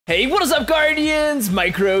Hey, what is up, Guardians?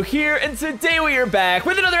 Micro here, and today we are back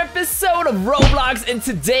with another episode of Roblox, and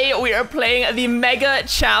today we are playing the Mega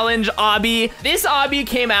Challenge Obby. This Obby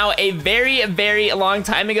came out a very long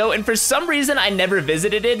time ago, and for some reason I never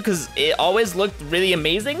visited it because it always looked really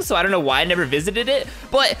amazing, so I don't know why I never visited it,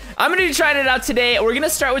 but I'm gonna be trying it out today. We're gonna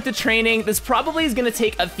start with the training. This probably is gonna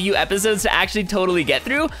take a few episodes to actually totally get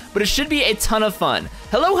through, but it should be a ton of fun.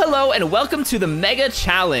 Hello, and welcome to the Mega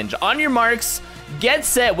Challenge. On your marks, get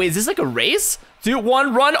set. Wait, is this like a race? 2,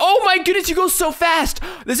 1, run. Oh my goodness, you go so fast.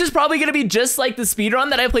 This is probably gonna be just like the speed run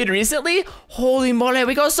that I played recently. Holy moly,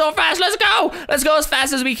 we go so fast. Let's go. Let's go as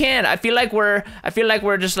fast as we can. I feel like we're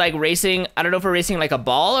just like racing. I don't know if we're racing like a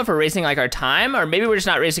ball or if we're racing like our time, or maybe we're just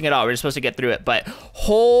not racing at all. We're just supposed to get through it. But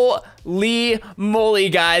holy moly,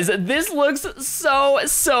 guys, this looks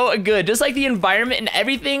so good. Just like the environment and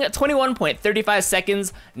everything. 21.35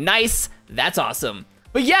 seconds. Nice. That's awesome.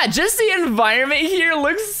 But yeah, just the environment here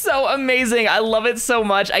looks so amazing. I love it so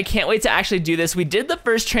much. I can't wait to actually do this. We did the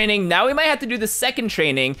first training. Now we might have to do the second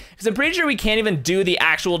training because I'm pretty sure we can't even do the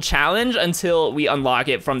actual challenge until we unlock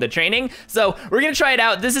it from the training. So we're gonna try it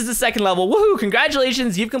out. This is the second level. Woohoo,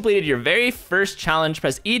 congratulations. You've completed your very first challenge.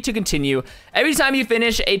 Press E to continue. Every time you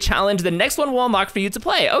finish a challenge, the next one will unlock for you to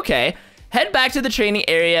play. Okay. Head back to the training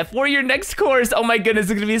area for your next course. Oh my goodness,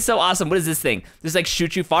 it's gonna be so awesome. What is this thing? This like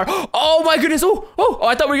shoot you far. Oh my goodness, oh,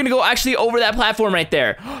 I thought we were gonna go actually over that platform right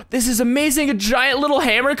there. This is amazing, a giant little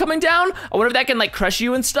hammer coming down. I wonder if that can like crush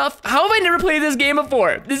you and stuff. How have I never played this game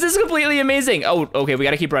before? This is completely amazing. Oh, okay, we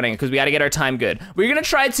gotta keep running because we gotta get our time good. We're gonna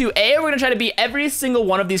try to, we're gonna try to beat every single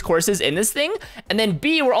one of these courses in this thing. And then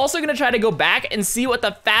B, we're also gonna try to go back and see what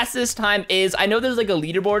the fastest time is. I know there's like a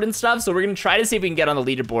leaderboard and stuff, so we're gonna try to see if we can get on the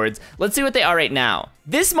leaderboards. Let's see what they are right now.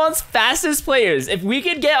 This month's fastest players. If we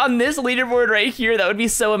could get on this leaderboard right here, that would be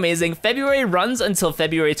so amazing. February runs until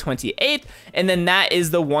February 28th, and then that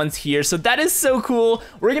is the ones here. So that is so cool.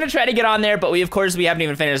 We're gonna try to get on there, but of course, we haven't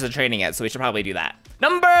even finished the training yet, so we should probably do that.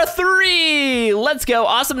 Number 3, let's go.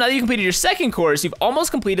 Awesome, now that you completed your second course, you've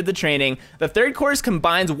almost completed the training. The third course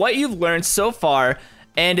combines what you've learned so far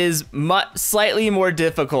and is slightly more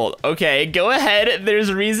difficult. Okay, go ahead.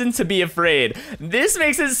 There's reason to be afraid. This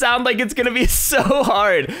makes it sound like it's gonna be so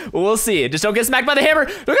hard. We'll see. Just don't get smacked by the hammer.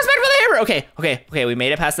 Don't get smacked by the hammer. Okay, we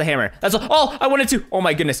made it past the hammer. That's all I wanted to. Oh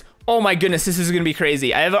my goodness, this is gonna be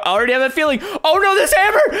crazy. I already have a feeling. Oh no, this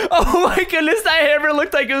hammer! Oh my goodness, that hammer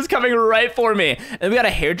looked like it was coming right for me. And we got a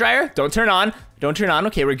hairdryer. Don't turn on.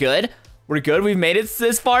 Okay, we're good. We've made it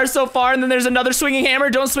this far so far, and then there's another swinging hammer.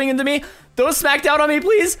 Don't swing into me. Don't smack down on me,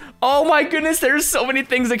 please. Oh my goodness, there's so many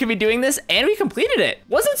things that could be doing this, and we completed it.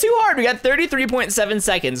 Wasn't too hard. We got 33.7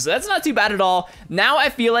 seconds, so that's not too bad at all. Now I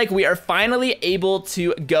feel like we are finally able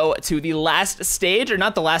to go to the last stage, or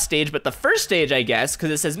not the last stage, but the first stage, I guess,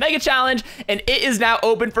 because it says Mega Challenge, and it is now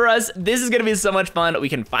open for us. This is gonna be so much fun. We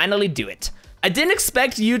can finally do it. I didn't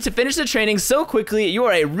expect you to finish the training so quickly. You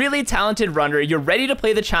are a really talented runner. You're ready to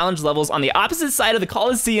play the challenge levels on the opposite side of the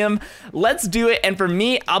Coliseum. Let's do it. And for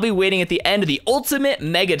me, I'll be waiting at the end of the ultimate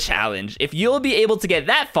Mega Challenge. If you'll be able to get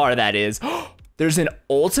that far, that is. There's an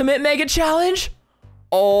ultimate Mega Challenge?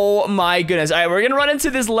 Oh my goodness. All right, we're gonna run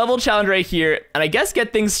into this level challenge right here, and I guess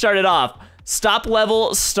get things started off. Stop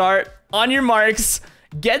level, start, on your marks.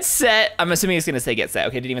 Get set. I'm assuming it's gonna say get set.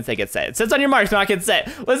 Okay, didn't even say get set. It says on your marks, not get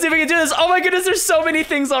set. Let's see if we can do this. Oh my goodness, there's so many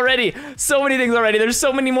things already. There's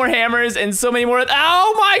so many more hammers and so many more.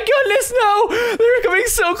 Oh my goodness, no. They're coming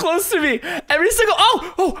so close to me. Every single,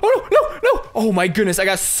 no. Oh my goodness, I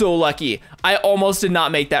got so lucky. I almost did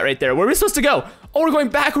not make that right there. Where are we supposed to go? Oh, we're going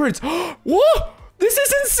backwards. Whoa, this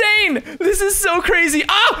is insane. This is so crazy.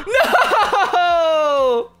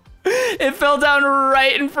 Oh, no. It fell down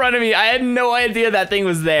right in front of me. I had no idea that thing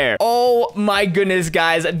was there. Oh my goodness,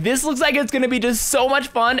 guys. This looks like it's gonna be just so much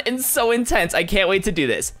fun and so intense. I can't wait to do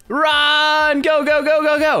this. Run, go.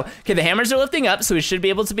 Okay, the hammers are lifting up, so we should be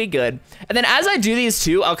able to be good. And then as I do these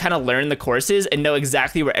too, I'll kind of learn the courses and know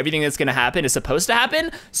exactly where everything that's gonna happen is supposed to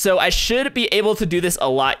happen. So I should be able to do this a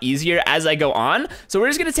lot easier as I go on. So we're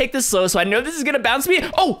just gonna take this slow. So I know this is gonna bounce me.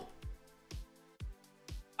 Oh!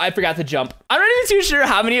 I forgot to jump. I'm not even too sure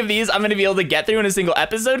how many of these I'm gonna be able to get through in a single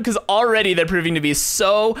episode because already they're proving to be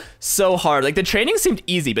so hard. Like the training seemed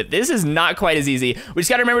easy, but this is not quite as easy. We just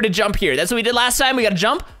gotta remember to jump here. That's what we did last time. We gotta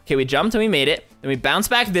jump. Okay, we jumped and we made it. Then we bounce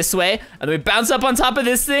back this way, and then we bounce up on top of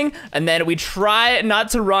this thing, and then we try not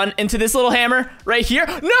to run into this little hammer right here.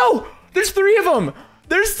 No! There's 3 of them!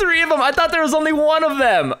 There's 3 of them. I thought there was only 1 of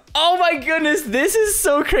them. Oh my goodness, this is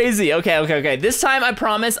so crazy. Okay. This time, I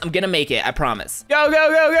promise, I'm gonna make it. I promise. Go.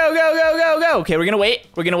 Okay, we're gonna wait.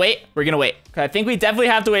 Okay, I think we definitely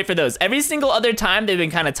have to wait for those. Every single other time, they've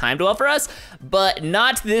been kind of timed well for us, but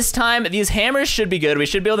not this time. These hammers should be good. We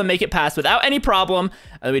should be able to make it past without any problem.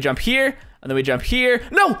 And then we jump here, and then we jump here.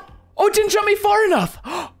 No! Oh, it didn't jump me far enough.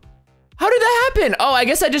 How did that happen? Oh, I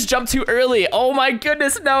guess I just jumped too early. Oh my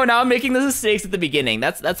goodness, no. Now I'm making the mistakes at the beginning.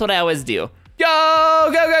 That's what I always do.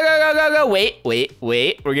 Go. Wait.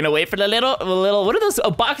 We're gonna wait for the little, what are those?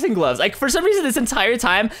 Oh, boxing gloves. Like, for some reason, this entire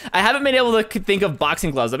time, I haven't been able to think of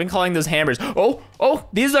boxing gloves. I've been calling those hammers. Oh,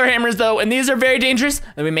 these are hammers, though, and these are very dangerous.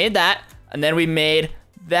 And we made that, and then we made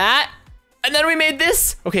that, and then we made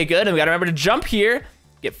this. Okay, good, and we gotta remember to jump here,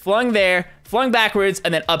 get flung there, flung backwards,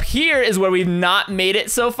 and then up here is where we've not made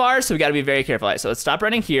it so far, so we gotta be very careful. All right, so let's stop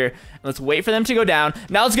running here, and let's wait for them to go down.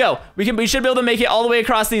 Now let's go. We should be able to make it all the way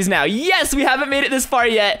across these now. Yes, we haven't made it this far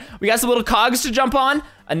yet. We got some little cogs to jump on,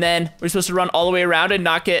 and then we're supposed to run all the way around and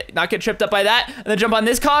not get tripped up by that, and then jump on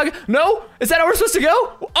this cog. No, is that how we're supposed to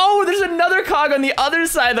go? Oh, there's another cog on the other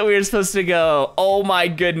side that we were supposed to go. Oh my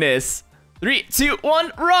goodness. 3, 2,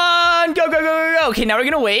 1, run! Go. Okay, now we're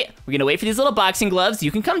gonna wait. We're gonna wait for these little boxing gloves. You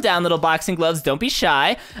can come down, little boxing gloves. Don't be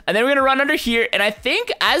shy. And then we're gonna run under here. And I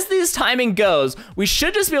think as this timing goes, we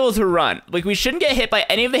should just be able to run. Like, we shouldn't get hit by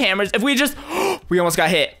any of the hammers. If we just, we almost got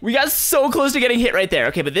hit. We got so close to getting hit right there.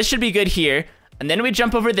 Okay, but this should be good here. And then we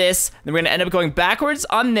jump over this, then we're gonna end up going backwards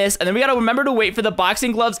on this, and then we gotta remember to wait for the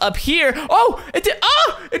boxing gloves up here. Oh, it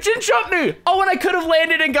didn't jump me. Oh, and I could have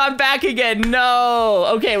landed and gone back again. No.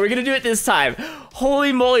 Okay, we're gonna do it this time.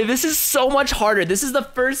 Holy moly, this is so much harder. This is the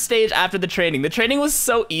first stage after the training. The training was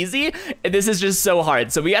so easy, and this is just so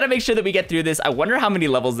hard. So we gotta make sure that we get through this. I wonder how many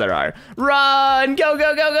levels there are. Run, go.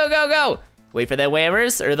 Wait for the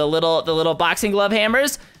hammers, or the little boxing glove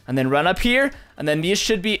hammers, and then run up here, and then these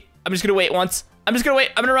should be, I'm just gonna wait once. I'm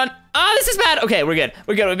gonna run. Ah, this is bad. Okay, we're good.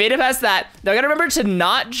 We made it past that. Now I gotta remember to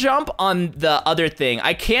not jump on the other thing.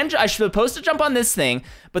 I should supposed to jump on this thing,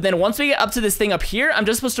 but then once we get up to this thing up here, I'm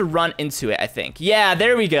just supposed to run into it, I think. Yeah,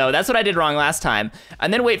 there we go. That's what I did wrong last time.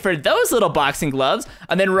 And then wait for those little boxing gloves,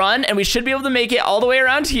 and then run, and we should be able to make it all the way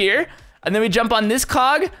around here. And then we jump on this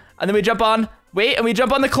cog, and then we jump on, and we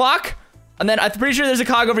jump on the clock. And then I'm pretty sure there's a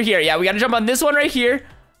cog over here. Yeah, we gotta jump on this one right here.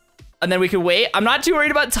 And then we can wait. I'm not too worried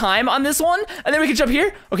about time on this one. And then we can jump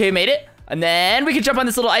here. Okay, we made it. And then we can jump on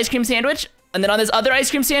this little ice cream sandwich. And then on this other ice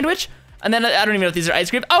cream sandwich. And then I don't even know if these are ice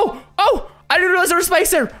cream. Oh! I didn't realize there were spikes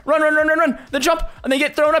there. Run. Then jump. And then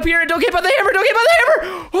get thrown up here. And don't get by the hammer.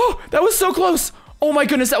 Oh, that was so close. Oh my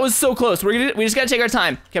goodness, that was so close. We just gotta take our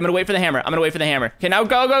time. Okay, I'm gonna wait for the hammer. Okay, now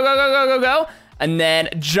go. And then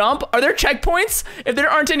jump. Are there checkpoints? If there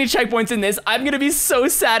aren't any checkpoints in this, I'm gonna be so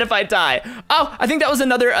sad if I die. Oh, I think that was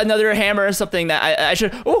another hammer or something that I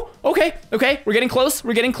should. Oh, okay. We're getting close.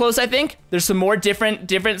 I think. There's some more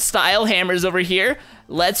different style hammers over here.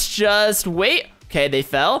 Let's just wait. Okay, they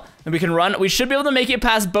fell. And we can run. We should be able to make it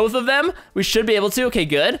past both of them. We should be able to. Okay,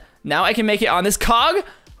 good. Now I can make it on this cog.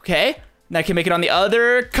 Okay. Now I can make it on the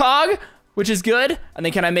other cog, which is good. And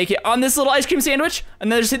then can I make it on this little ice cream sandwich? And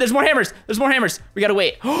then there's more hammers. We gotta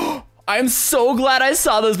wait. I'm so glad I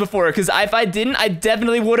saw those before, because if I didn't, I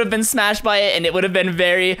definitely would have been smashed by it, and it would have been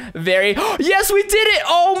very, very... Yes, we did it!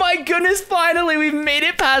 Oh my goodness, finally! We made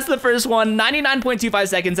it past the first one. 99.25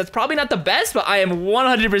 seconds. That's probably not the best, but I am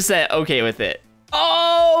 100% okay with it.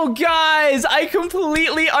 Oh, guys, I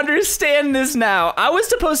completely understand this now. I was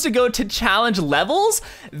supposed to go to challenge levels.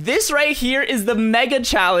 This right here is the mega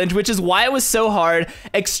challenge, which is why it was so hard.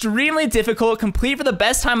 Extremely difficult, complete for the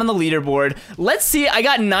best time on the leaderboard. Let's see, I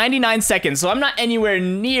got 99 seconds, so I'm not anywhere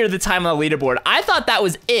near the time on the leaderboard. I thought that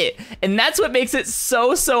was it, and that's what makes it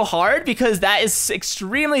so hard, because that is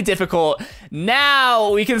extremely difficult.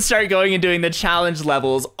 Now we can start going and doing the challenge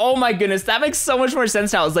levels. Oh my goodness, that makes so much more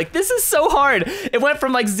sense now. I was like, this is so hard. It went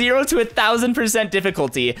from like 0 to 1,000%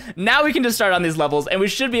 difficulty. Now we can just start on these levels, and we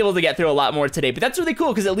should be able to get through a lot more today. But that's really cool,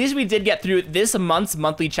 because at least we did get through this month's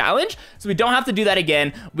monthly challenge, so we don't have to do that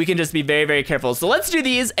again. We can just be very careful. So let's do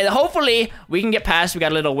these, and hopefully we can get past. We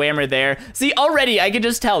got a little whammer there. See, already I can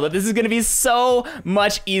just tell that this is gonna be so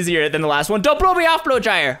much easier than the last one. Don't blow me off, blow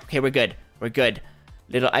dryer. Okay, we're good.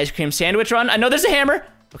 Little ice cream sandwich run. I know there's a hammer.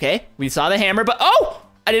 Okay, we saw the hammer, but oh!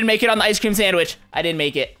 I didn't make it on the ice cream sandwich. I didn't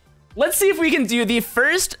make it. Let's see if we can do the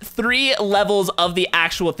first 3 levels of the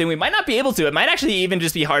actual thing. We might not be able to. It might actually even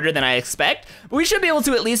just be harder than I expect. But we should be able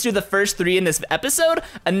to at least do the first 3 in this episode,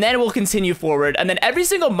 and then we'll continue forward. And then every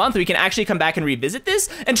single month, we can actually come back and revisit this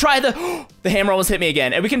and try the hammer almost hit me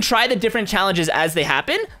again. And we can try the different challenges as they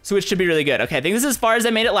happen, so it should be really good. Okay, I think this is as far as I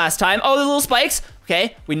made it last time. Oh, the little spikes.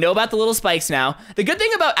 Okay, we know about the little spikes now. The good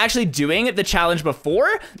thing about actually doing the challenge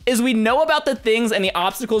before is we know about the things and the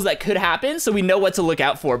obstacles that could happen, so we know what to look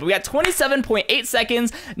out for. But we got 27.8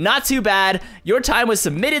 seconds, not too bad. Your time was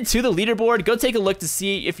submitted to the leaderboard. Go take a look to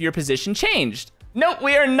see if your position changed. Nope,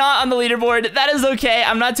 we are not on the leaderboard. That is okay.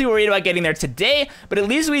 I'm not too worried about getting there today, but at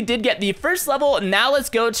least we did get the first level. Now let's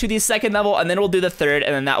go to the second level, and then we'll do the third,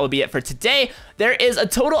 and then that will be it for today. There is a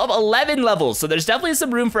total of 11 levels, so there's definitely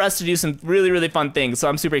some room for us to do some really, really fun things, so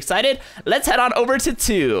I'm super excited. Let's head on over to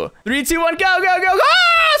 2. 3, 2, 1, go, go, go.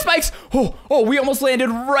 Ah, spikes! Oh, we almost landed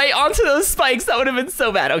right onto those spikes. That would have been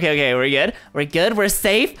so bad. Okay, we're good. We're good. We're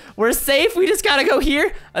safe. We're safe. We just gotta go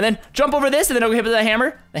here, and then jump over this, and then go hit with the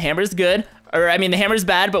hammer. The hammer's good. Or, I mean, the hammer's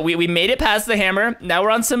bad, but we made it past the hammer. Now we're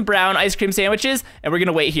on some brown ice cream sandwiches, and we're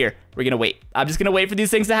gonna wait here. We're gonna wait. I'm just gonna wait for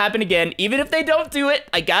these things to happen again. Even if they don't do it,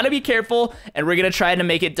 I gotta be careful, and we're gonna try to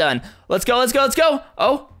make it done. Let's go, let's go, let's go.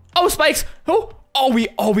 Oh, spikes. Oh,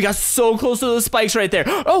 we got so close to those spikes right there.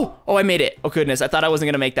 Oh, I made it. Oh, goodness, I thought I wasn't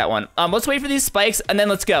gonna make that one. Let's wait for these spikes, and then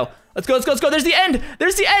let's go. Let's go. There's the end.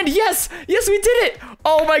 Yes, we did it.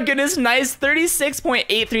 Oh, my goodness, nice.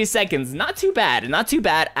 36.83 seconds. Not too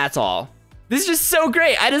bad at all. This is just so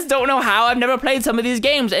great. I just don't know how. I've never played some of these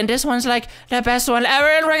games, and this one's like the best one ever,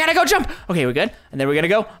 and we're gonna go jump. Okay, we're good. And then we're gonna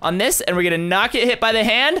go on this, and we're gonna not get hit by the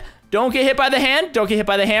hand. Don't get hit by the hand. Don't get hit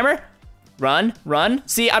by the hammer. Run.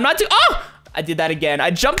 See, I'm not too... Oh! I did that again.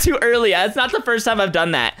 I jumped too early. That's not the first time I've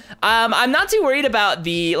done that. I'm not too worried about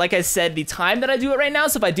like I said, the time that I do it right now.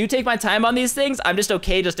 So if I do take my time on these things, I'm just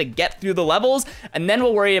okay just to get through the levels, and then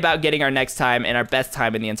we'll worry about getting our next time and our best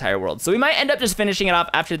time in the entire world. So we might end up just finishing it off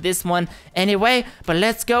after this one anyway, but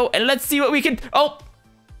let's go and let's see what we can... Oh,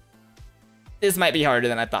 this might be harder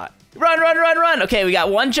than I thought. Run. Okay, we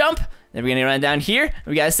got one jump. Then we're gonna run down here.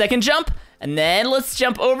 We got a second jump, and then let's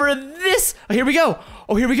jump over this. Oh, here we go.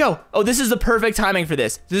 Oh, this is the perfect timing for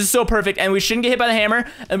this. This is so perfect, and we shouldn't get hit by the hammer,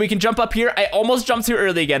 and we can jump up here. I almost jumped too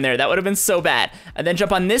early again there. That would have been so bad. And then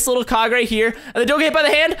jump on this little cog right here, and then don't get hit by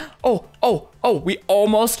the hand. Oh, we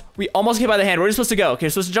almost get hit by the hand. Where are we supposed to go? Okay, we're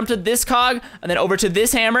supposed to jump to this cog, and then over to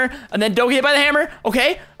this hammer, and then don't get hit by the hammer.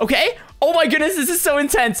 Okay. Oh my goodness, this is so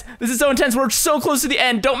intense. We're so close to the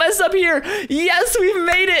end. Don't mess up here. Yes, we've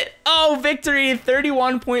made it. Oh, victory.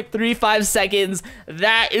 31.35 seconds.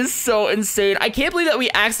 That is so insane. I can't believe that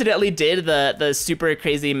we accidentally did the super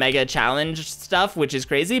crazy mega challenge stuff, which is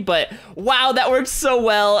crazy, but wow, that worked so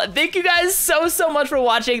well. Thank you guys so much for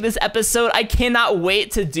watching this episode. I cannot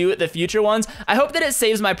wait to do the future ones. I hope that it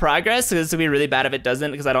saves my progress, because this would be really bad if it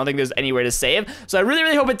doesn't, because I don't think there's anywhere to save. So I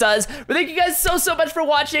really hope it does. But thank you guys so much for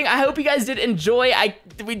watching. I hope you guys did enjoy.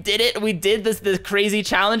 We did it. We did this crazy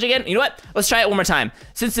challenge again. You know what? Let's try it one more time.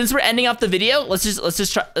 Since we're ending off the video, let's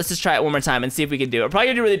just try it one more time and see if we can do it. We're probably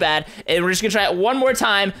gonna do really bad, and we're just gonna try it one more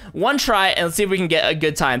time, one try, and let's see if we can get a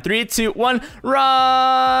good time. 3, 2, 1,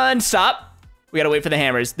 run! Stop. We gotta wait for the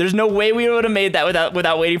hammers. There's no way we would have made that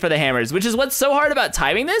without waiting for the hammers, which is what's so hard about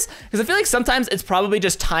timing this, because I feel like sometimes it's probably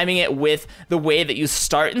just timing it with the way that you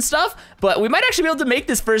start and stuff, but we might actually be able to make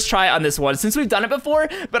this first try on this one since we've done it before,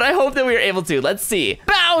 but I hope that we are able to. Let's see.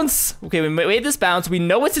 Bounce! Okay, we made this bounce. We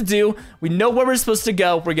know what to do. We know where we're supposed to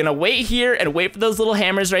go. We're gonna wait here and wait for those little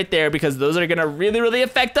hammers right there, because those are gonna really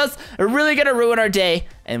affect us. They're really gonna ruin our day,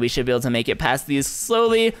 and we should be able to make it past these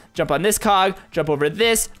slowly. Jump on this cog, jump over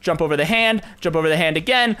this, jump over the hand, jump over the hand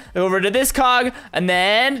again, over to this cog, and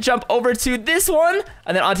then jump over to this one,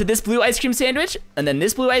 and then onto this blue ice cream sandwich, and then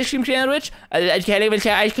this blue ice cream sandwich. I can't even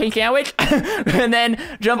say ice cream sandwich. And then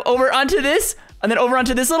jump over onto this, and then over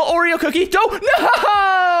onto this little Oreo cookie. Go!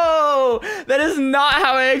 No! That is not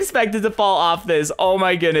how I expected to fall off this. Oh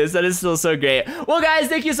my goodness, that is still so great. Well, guys,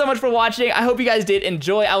 thank you so much for watching. I hope you guys did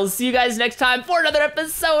enjoy. I will see you guys next time for another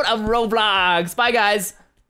episode of Roblox. Bye, guys.